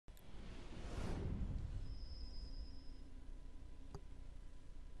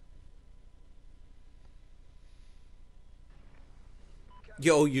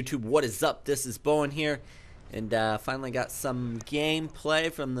Yo, YouTube, what is up? This is Bowen here, and finally got some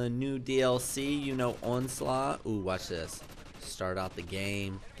gameplay from the new DLC, Onslaught. Ooh, watch this. Start out the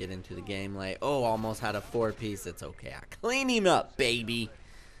game, get into the game late. Oh, almost had a 4-piece. It's okay. I clean him up, baby.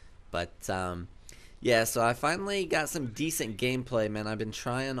 But, yeah, so I finally got some decent gameplay, man. I've been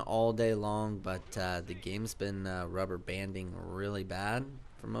trying all day long, but the game's been rubber banding really bad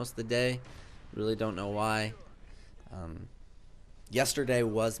for most of the day. Really don't know why. Yesterday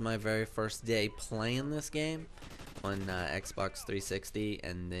was my very first day playing this game on Xbox 360,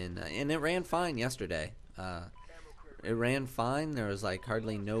 and it ran fine yesterday. It ran fine. There was like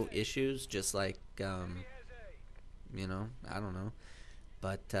hardly no issues, just like I don't know.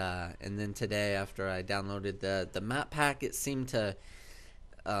 But and then today, after I downloaded the map pack, it seemed to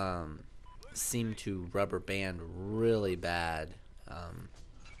rubber band really bad.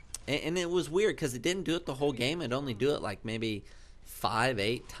 And it was weird because it didn't do it the whole game. It only do it like maybe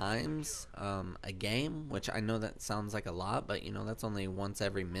 5-8 times a game, which I know that sounds like a lot, but that's only once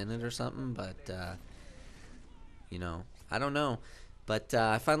every minute or something. But I don't know. But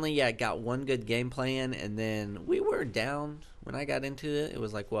I finally got one good gameplay in, and then we were down when I got into it. It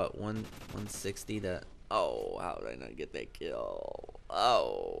was like what 160 to how did I not get that kill?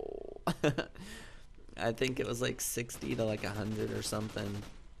 I think it was like 60 to like 100 or something.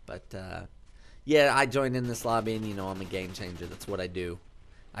 But yeah, I joined in this lobby, and I'm a game changer. That's what I do.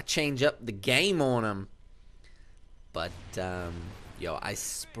 I change up the game on them. But yo, I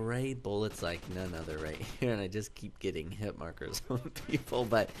spray bullets like none other right here, and I just keep getting hit markers on people,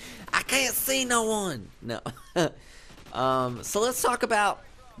 but I can't see no one. No. So let's talk about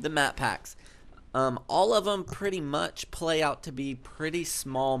the map packs. All of them pretty much play out to be pretty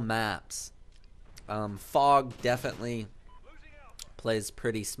small maps. Fog definitely plays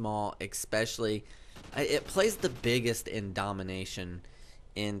pretty small, especially it plays the biggest in Domination.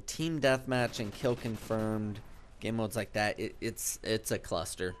 In Team Deathmatch and Kill Confirmed game modes like that, it's a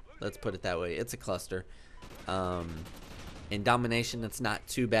cluster. Let's put it that way. It's a cluster. In Domination, it's not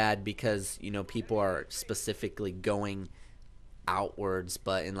too bad because people are specifically going outwards,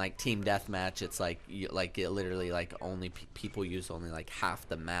 but in like Team Deathmatch, it's like it literally like only people use only like half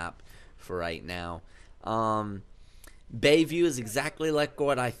the map for right now. Bayview is exactly like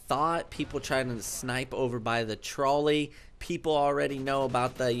what I thought. People trying to snipe over by the trolley. People already know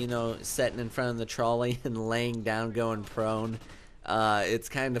about the, sitting in front of the trolley and laying down, going prone. It's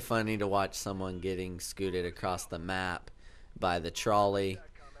kind of funny to watch someone getting scooted across the map by the trolley.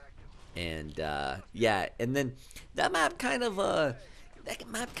 And, yeah, and then that map kind of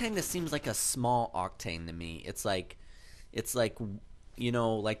seems like a small Octane to me. It's like, like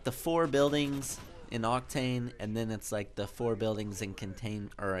the 4 buildings in Octane, and then it's like the 4 buildings in in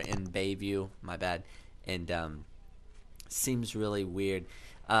Bayview, my bad, and seems really weird.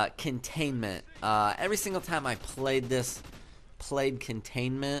 Containment. Every single time I played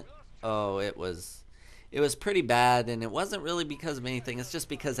Containment, it was pretty bad, and it wasn't really because of anything. It's just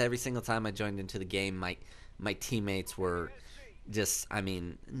because every single time I joined into the game, my teammates were just,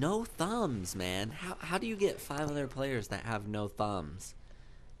 no thumbs, man. How do you get 5 other players that have no thumbs?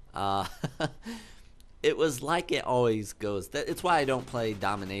 It was like it always goes. It's why I don't play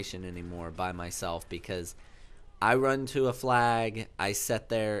Domination anymore by myself, because I run to a flag, I sit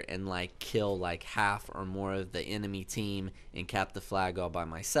there and like kill like half or more of the enemy team and cap the flag all by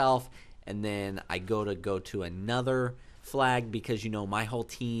myself, and then I go to another flag because my whole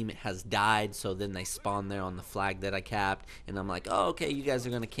team has died, so then they spawn there on the flag that I capped, and I'm like, oh, okay, you guys are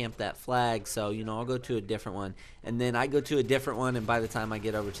gonna camp that flag, so I'll go to a different one, and then I go to a different one, and by the time I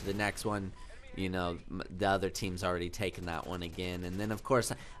get over to the next one, the other team's already taken that one again. And then of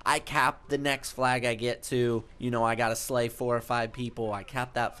course I cap the next flag I get to. I gotta slay 4 or 5 people. I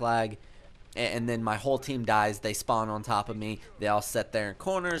cap that flag, and then my whole team dies. They spawn on top of me. They all sit there in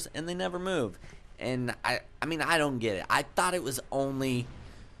corners, and they never move. And I don't get it. I thought it was only,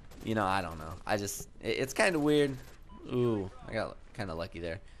 I don't know. It's kind of weird. Ooh, I got kind of lucky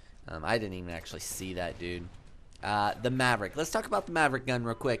there. I didn't even actually see that dude. The Maverick. Let's talk about the Maverick gun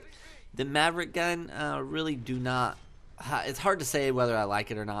real quick. The Maverick gun, really do not. It's hard to say whether I like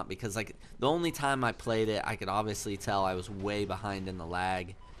it or not, because like the only time I played it, I could obviously tell I was way behind in the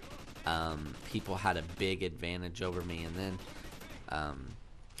lag. People had a big advantage over me, and then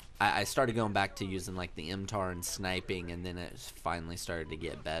I started going back to using like the MTAR and sniping, and then it finally started to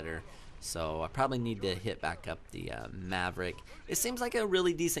get better. So I probably need to hit back up the Maverick. It seems like a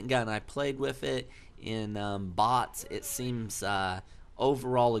really decent gun. I played with it in bots. It seems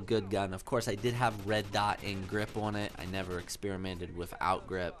overall a good gun. Of course, I did have red dot and grip on it. I never experimented without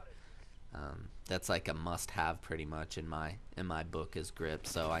grip. That's like a must-have pretty much in my book is grip.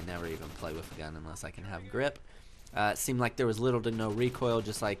 So I never even play with a gun unless I can have grip. It seemed like there was little to no recoil,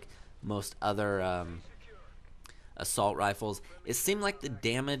 just like most other assault rifles. It seemed like the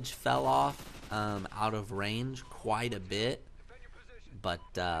damage fell off out of range quite a bit, but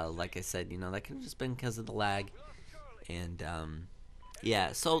like I said, that could have just been because of the lag. And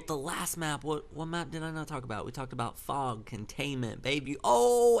yeah, so the last map, what map did I not talk about? We talked about fog, containment, baby.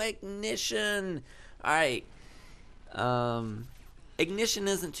 Oh, ignition. All right. Ignition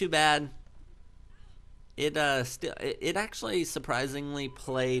isn't too bad. It actually surprisingly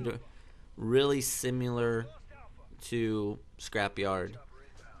played really similar to Scrapyard.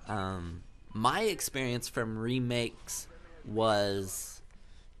 My experience from remakes was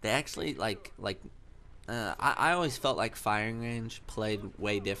they actually I always felt like firing range played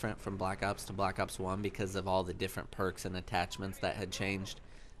way different from Black Ops to Black Ops 1 because of all the different perks and attachments that had changed.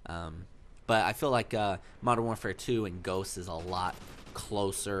 But I feel like Modern Warfare 2 and Ghost is a lot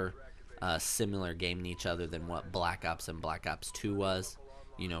closer, similar game to each other than what Black Ops and Black Ops 2 was,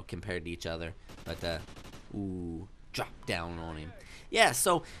 compared to each other. But, ooh, drop down on him. Yeah,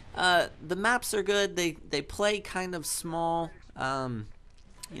 so the maps are good. They play kind of small.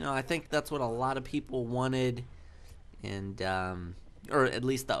 I think that's what a lot of people wanted, and or at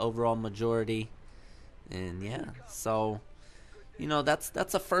least the overall majority. And yeah, so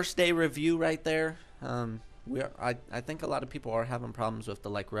that's a first day review right there. I think a lot of people are having problems with the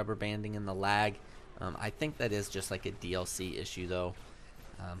rubber banding and the lag. I think that is just like a DLC issue though.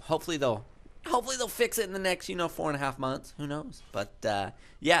 Hopefully they'll fix it in the next 4.5 months. Who knows? But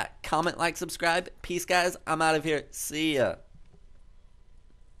yeah, comment, like, subscribe. Peace, guys. I'm out of here. See ya.